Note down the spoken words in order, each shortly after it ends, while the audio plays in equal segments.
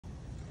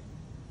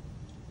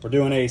We're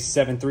doing a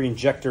 7.3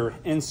 injector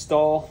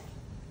install.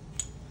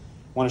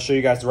 Want to show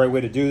you guys the right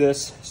way to do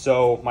this.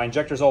 So my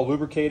injector is all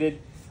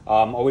lubricated.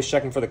 Always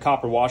checking for the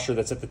copper washer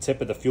that's at the tip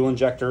of the fuel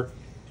injector.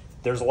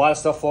 There's a lot of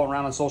stuff floating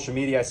around on social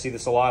media. I see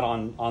this a lot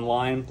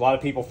online. A lot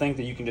of people think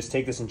that you can just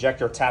take this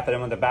injector, tap it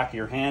in with the back of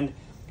your hand,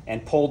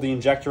 and pull the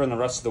injector in the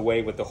rest of the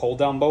way with the hold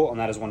down bolt, and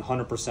that is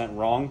 100%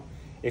 wrong.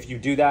 If you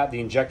do that, the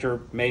injector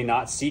may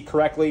not seat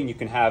correctly, and you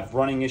can have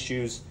running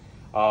issues.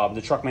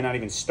 The truck may not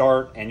even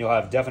start, and you'll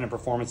have definite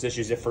performance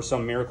issues if for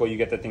some miracle you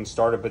get that thing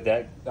started, but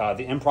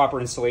the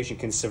improper installation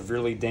can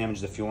severely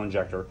damage the fuel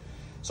injector.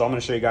 So I'm going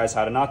to show you guys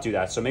how to not do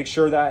that. So make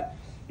sure that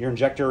your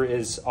injector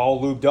is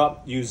all lubed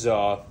up. Use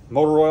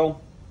motor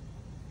oil.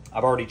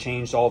 I've already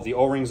changed all of the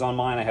O-rings on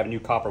mine. I have a new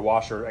copper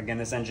washer. Again,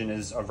 this engine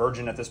is a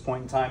virgin at this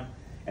point in time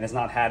and has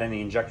not had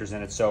any injectors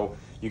in it, so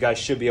you guys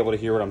should be able to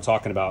hear what I'm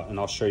talking about, and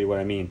I'll show you what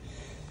I mean.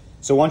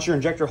 So once your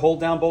injector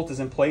hold down bolt is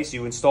in place,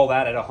 you install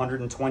that at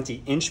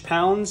 120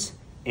 inch-pounds,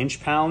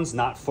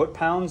 not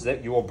foot-pounds.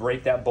 That you will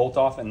break that bolt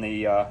off in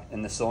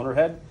the cylinder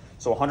head.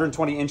 So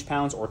 120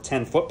 inch-pounds or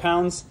 10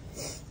 foot-pounds,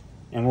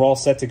 and we're all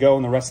set to go,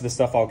 and the rest of the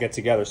stuff I'll get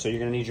together. So you're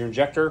gonna need your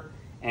injector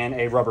and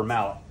a rubber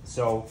mallet.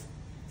 So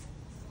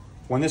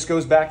when this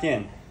goes back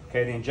in,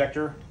 okay, the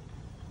injector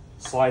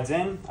slides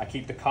in, I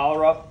keep the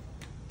collar up,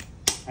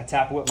 I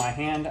tap it with my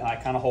hand, and I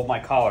kind of hold my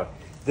collar.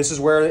 This is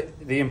where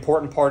the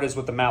important part is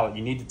with the mallet.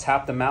 You need to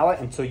tap the mallet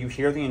until you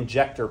hear the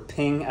injector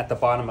ping at the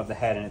bottom of the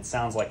head, and it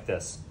sounds like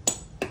this.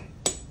 I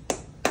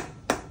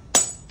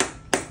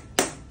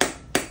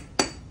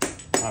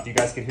don't know if you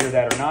guys could hear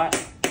that or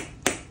not,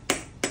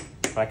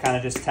 but I kind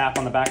of just tap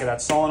on the back of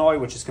that solenoid,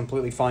 which is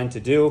completely fine to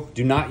do.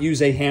 Do not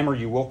use a hammer.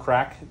 You will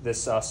crack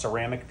this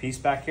ceramic piece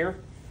back here.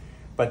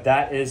 But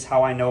that is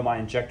how I know my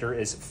injector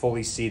is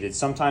fully seated.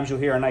 Sometimes you'll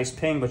hear a nice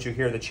ping, but you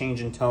hear the change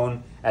in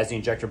tone as the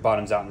injector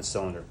bottoms out in the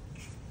cylinder.